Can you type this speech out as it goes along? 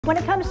When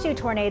it comes to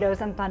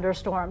tornadoes and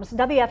thunderstorms,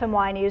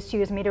 WFMY News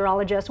 2's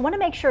meteorologists want to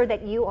make sure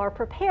that you are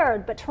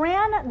prepared. But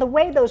Terran, the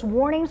way those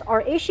warnings are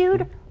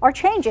issued are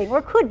changing,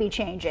 or could be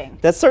changing.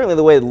 That's certainly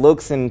the way it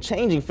looks, and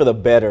changing for the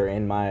better,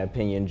 in my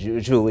opinion,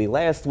 Julie.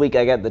 Last week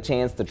I got the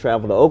chance to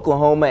travel to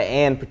Oklahoma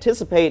and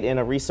participate in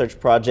a research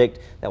project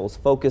that was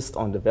focused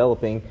on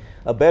developing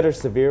a better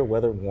severe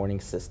weather warning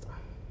system.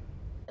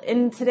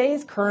 In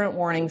today's current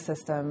warning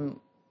system,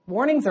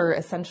 warnings are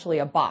essentially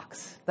a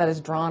box that is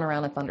drawn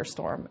around a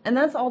thunderstorm, and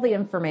that's all the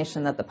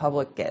information that the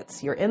public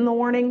gets. You're in the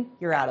warning,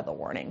 you're out of the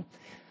warning.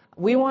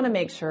 We want to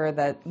make sure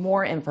that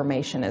more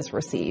information is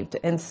received,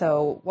 and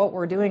so what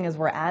we're doing is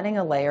we're adding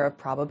a layer of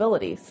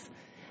probabilities.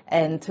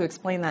 And to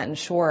explain that in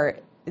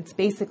short, it's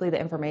basically the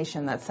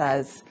information that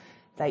says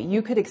that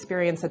you could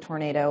experience a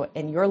tornado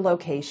in your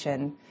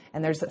location,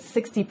 and there's a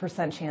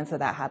 60% chance of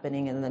that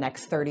happening in the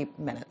next 30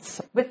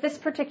 minutes. With this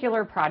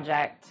particular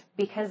project,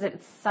 because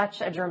it's such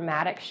a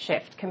dramatic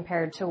shift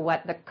compared to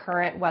what the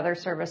current Weather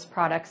Service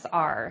products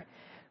are,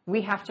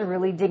 we have to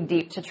really dig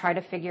deep to try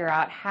to figure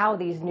out how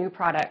these new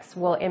products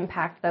will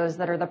impact those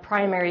that are the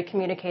primary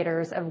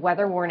communicators of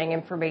weather warning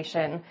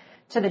information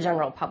to the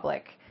general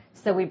public.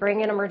 So we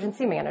bring in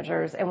emergency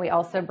managers, and we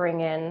also bring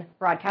in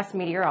broadcast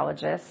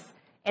meteorologists,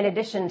 in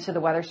addition to the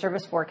Weather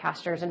Service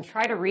forecasters, and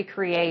try to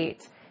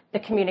recreate the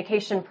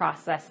communication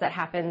process that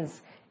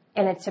happens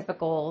in a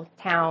typical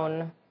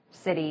town,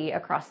 city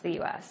across the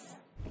U.S.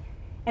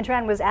 And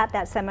Terran was at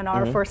that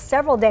seminar for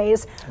several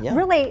days,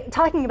 really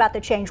talking about the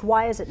change.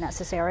 Why is it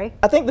necessary?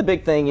 I think the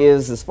big thing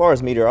is, as far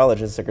as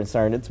meteorologists are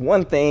concerned, it's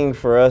one thing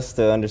for us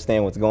to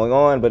understand what's going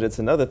on, but it's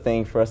another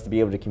thing for us to be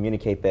able to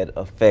communicate that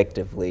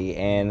effectively.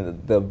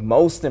 And the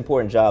most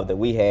important job that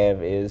we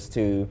have is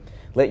to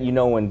let you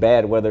know when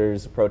bad weather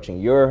is approaching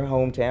your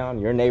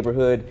hometown, your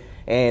neighborhood,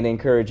 and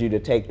encourage you to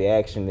take the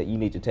action that you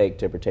need to take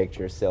to protect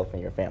yourself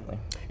and your family.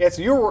 Yeah,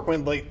 so you're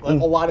working with a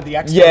lot of the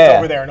experts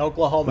over there in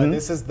Oklahoma.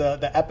 This is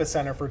the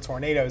epicenter for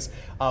tornadoes.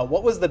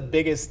 What was the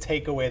biggest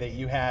takeaway that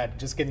you had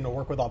just getting to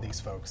work with all these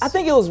folks? I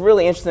think it was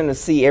really interesting to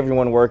see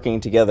everyone working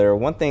together.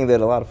 One thing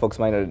that a lot of folks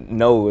might not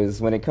know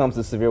is when it comes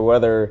to severe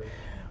weather,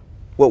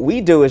 what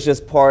we do is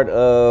just part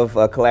of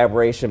a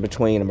collaboration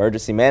between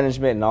emergency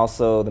management and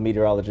also the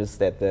meteorologists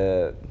at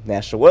the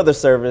National Weather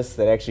Service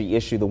that actually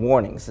issue the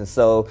warnings. And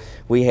so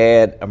we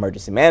had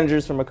emergency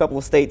managers from a couple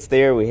of states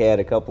there. We had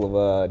a couple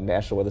of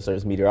National Weather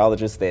Service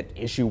meteorologists that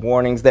issue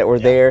warnings that were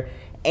there.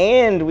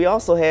 And we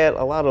also had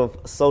a lot of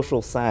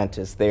social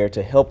scientists there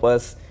to help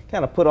us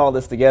kind of put all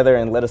this together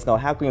and let us know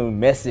how can we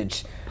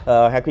message,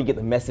 how can we get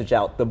the message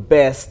out the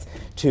best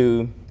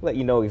to let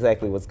you know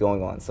exactly what's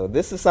going on. So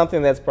this is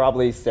something that's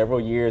probably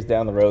several years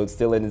down the road,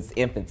 still in its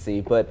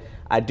infancy, but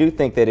I do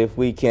think that if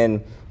we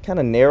can kind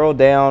of narrow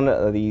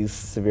down these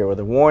severe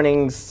weather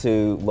warnings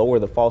to lower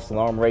the false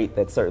alarm rate,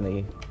 that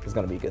certainly is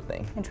going to be a good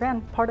thing. And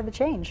Terran, part of the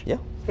change. Yeah.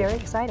 Very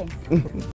exciting.